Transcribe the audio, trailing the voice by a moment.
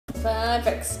Fun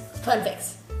facts. Fun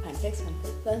facts. Fun facts. Fun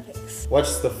facts. Fun facts.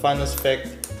 What's the funnest fact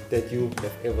that you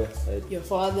have ever heard? Your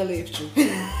father left you.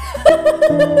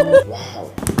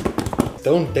 Wow.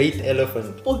 Don't date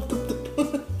elephant.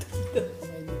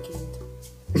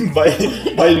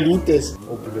 by looters.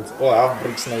 Oh, bullets. Oh,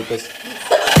 half-brick snipers.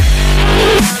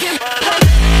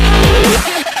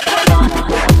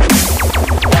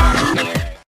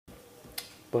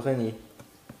 Begin nie.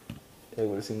 Ek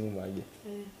wil sing nie maar.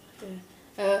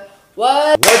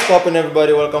 What? What's poppin',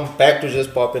 everybody? Welcome back to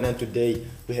Just Poppin', and today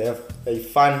we have a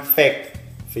fun fact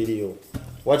video.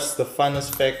 What's the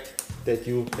funnest fact that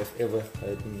you have ever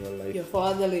heard in your life? Your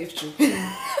father left you.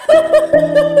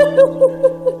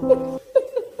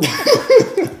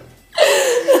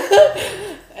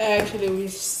 Actually,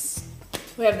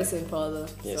 we have the same father.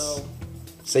 Yes. So.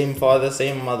 Same father,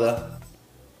 same mother.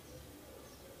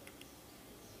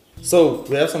 So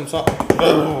we have some song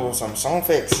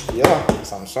facts. Yeah,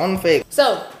 some song facts.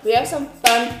 So we have some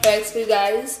fun facts for you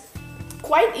guys.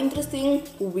 Quite interesting,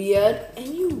 weird,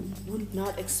 and you would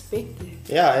not expect it.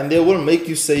 Yeah, and they will make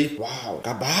you say, wow,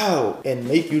 kabow, and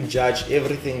make you judge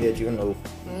everything that you know.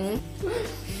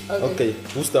 Okay,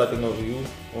 who's starting over, you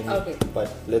or me? Okay. But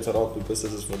let's rock paper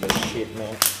scissors for that shit,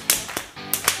 man.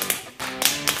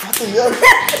 What the hell?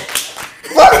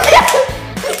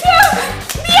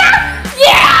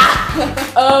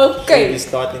 Okay. We're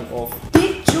starting off.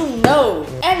 Did you know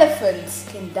elephants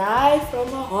can die from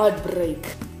a heartbreak?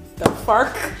 The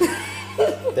fuck?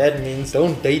 That means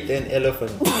don't date an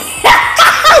elephant.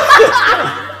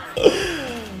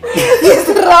 It's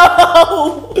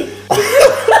wrong.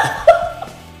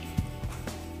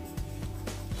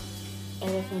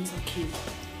 Elephants are cute.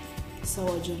 So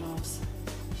are giraffes.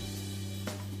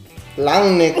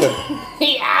 Long necked.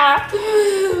 Yeah.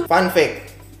 Fun fact.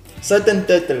 Certain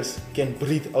turtles can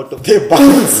breathe out of their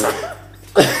butts.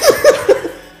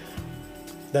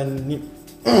 Dan niet.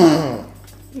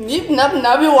 Nip nap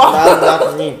nabi wak.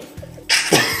 Nap niet.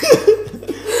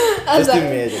 Just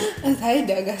imagine. As hij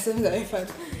daga soms van.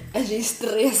 Als je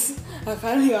stress, dan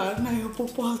kan je naar je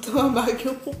popo toe en maak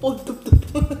je popo tup.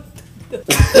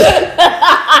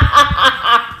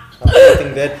 I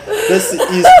think that this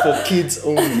is for kids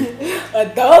only.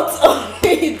 Adults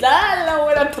only. Dala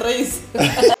wala praise.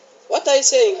 What are you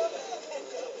saying?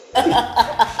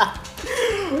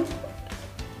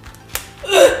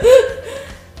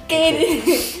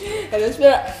 En dan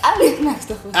spelen alle naast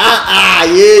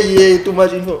Yeah, too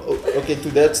much info. Oh, okay,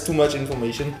 that's too much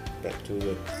information. Back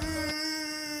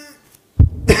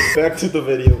to the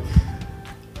video.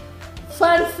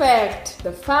 Fun fact,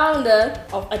 the founder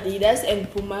of Adidas and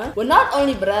Puma were not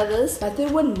only brothers, but they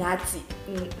were Nazis.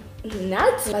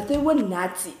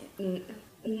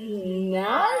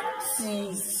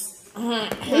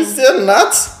 Is there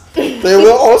nuts? They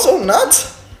were also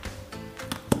nuts?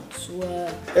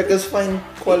 Swear. Ek is fine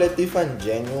quality van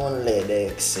genuine leather,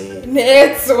 ek sê.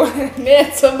 Net so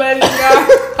Amerika.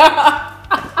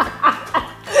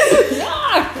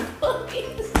 Ja.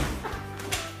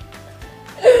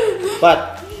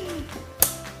 But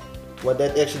what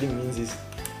that actually means is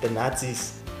the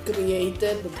Nazis,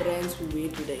 Created the brands we wear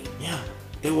today. yeah,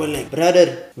 they were like,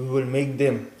 brother, we will make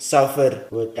them suffer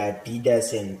with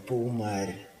Adidas and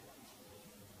Puma.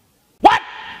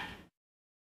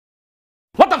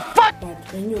 But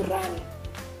when you run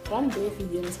back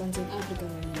against van Zuid-Afrika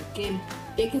when you came,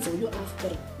 take it so you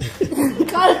after.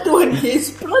 Kal toen je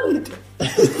sprint.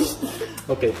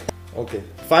 Okay.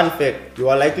 Fun fact, you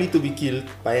are likely to be killed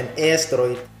by an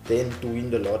asteroid than to win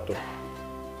the lotto.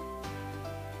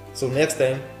 So next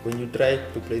time, when you try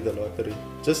to play the lottery,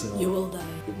 just know You will die.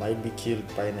 you might be killed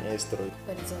by an asteroid.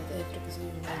 But in South Africa, so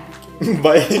you might be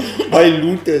killed. by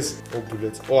looters. Oh,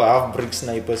 bullets. Oh, half-brick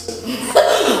snipers.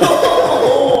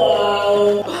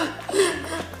 Wow.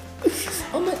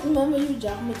 Oh, maar mama, you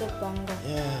jag met een panga.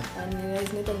 Yeah. En hij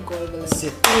is net een gorgel.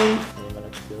 Sit.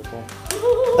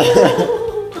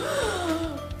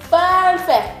 Fun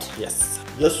fact. Yes,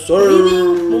 sir.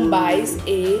 Breathing Mumbai's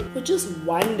air for just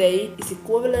one day is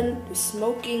equivalent to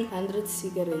smoking 100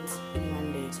 cigarettes in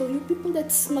one day. So you people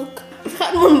that smoke,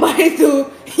 gaan Mumbai toe.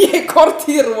 Jy kort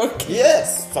hier ook.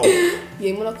 Yes. So.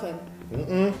 Jy moet ook gaan. I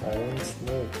don't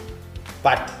smoke.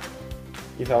 But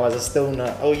if I was a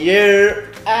stoner, oh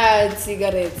yeah.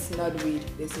 Cigarettes, not weed.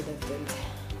 They say that different.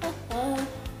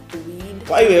 Weed.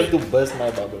 Why you have to burst my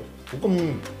bubble?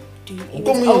 Hoekom? Do you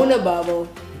even own a bubble?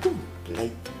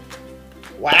 Like,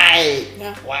 why?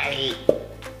 Yeah. Why?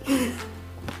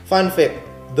 Fun fact,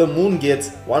 the moon gets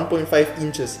 1.5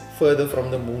 inches further from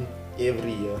the moon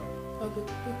every year. Okay,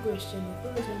 good question.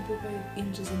 What is 1.5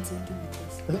 inches in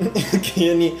centimeters? Ken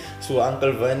jy nie so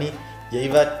Uncle Vinnie, jy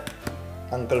wat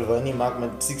Uncle Vernie maakt met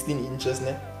 16 inches,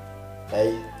 ne?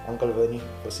 Hey, Uncle Vernie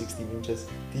voor 16 inches.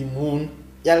 Die moon,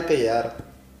 elke jaar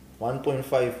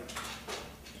 1,5.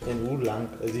 En hoe lang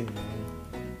is die moon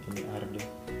in de aarde?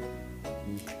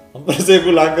 Amper zeg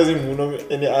hoe lang is die moon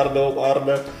in de aarde op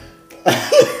aarde?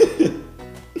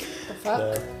 The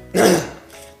fuck?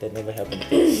 That never happened.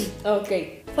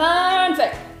 Okay. Fun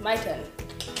fact. My turn.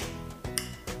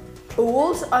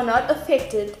 Wolves are not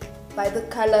affected by the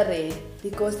color red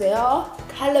because they are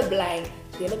colorblind.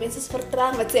 Hele mense is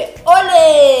vertraag wat sê,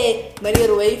 "Ole, meneer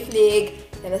rooi vlek,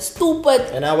 jy is stupid."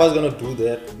 And I was gonna do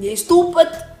that. Jy is stupid.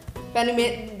 Kan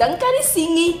jy dan kan jy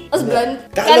sing nie. As blind.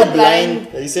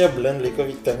 Colorblind. You say blind like a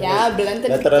thing. Ja, blind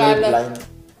en literally color. blind.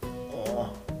 Oh,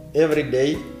 every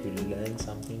day you learn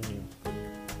something new.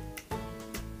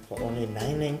 For only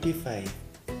 $9.95.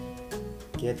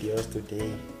 Get yours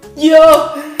today.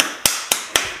 Yo.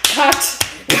 Cut.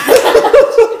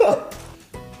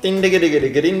 Ding digga digga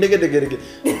digga ding digga digga digga.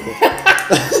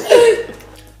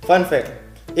 Fun fact.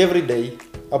 Every day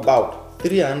about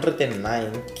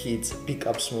 309 kids pick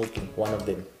up smoking. One of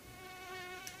them.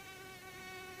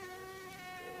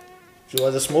 She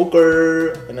was a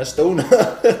smoker and a stoner.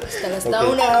 Still a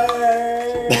stoner.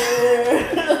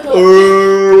 Okay.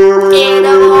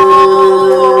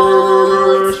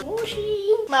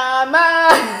 Mama.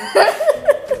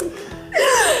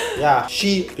 Yeah,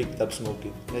 she picked up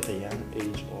smoking at a young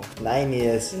age of 9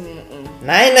 years.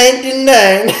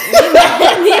 9.99.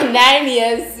 9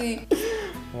 years.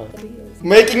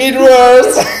 Making it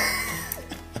worse.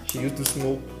 She used to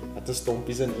smoke at the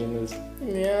Stompies and Engels.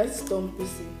 Ja, stom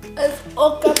pussy. As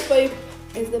ook een pipe.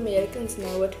 As the Americans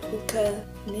know it, hookah.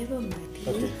 Never mind.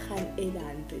 Okay. Gaan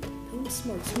 800. Don't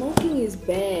smoke. Smoking is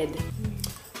bad.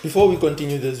 Before we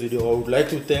continue this video, I would like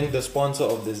to thank the sponsor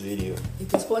of this video.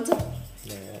 It is sponsored?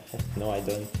 No, I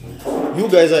don't. You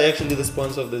guys are actually the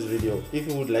sponsor of this video. If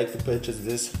you would like to purchase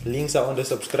this, links are on the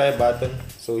subscribe button.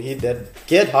 So hit that.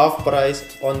 Get half price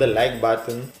on the like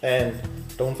button. And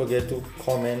don't forget to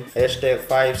comment hashtag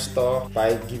 5-star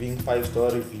by giving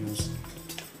 5-star reviews.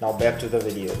 Now back to the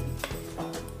video.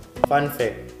 Fun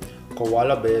fact.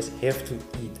 Koala bears have to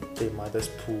eat their mother's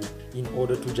poo in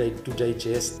order to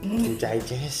digest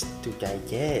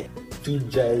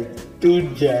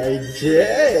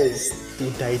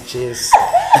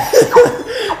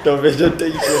the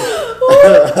vegetation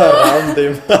around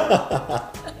them.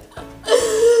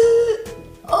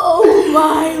 Oh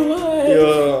my word.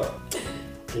 Yeah.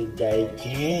 To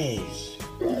digest.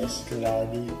 That's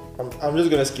bloody. I'm just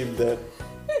gonna skip that.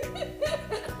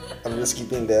 I'm just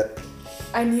skipping that.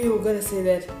 I knew you were gonna say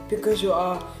that because you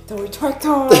are the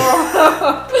retractor.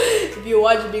 If you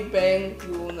watch Big Bang,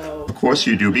 you will know. Of course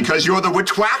you do, because you're the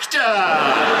retractor!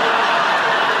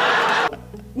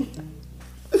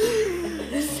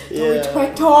 The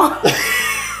retractor.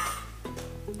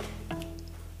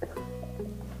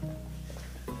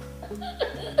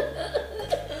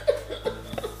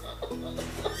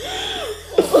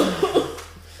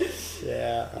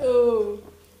 Yeah. Oh.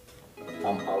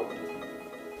 I'm out.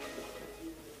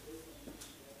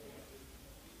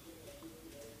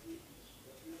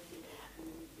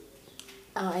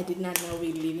 Oh, I did not know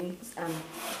we're leaving.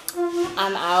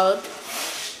 I'm out.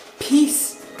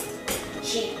 Peace.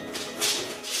 Shit.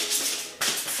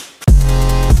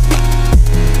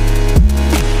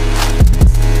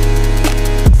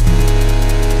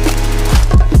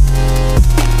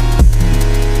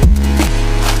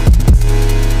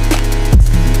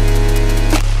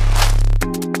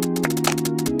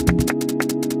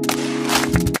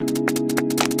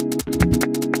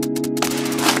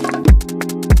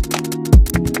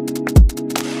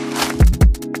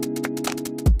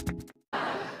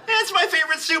 That's my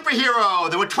favorite superhero,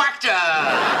 the retractor!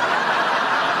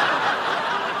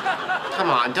 Come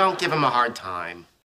on, don't give him a hard time.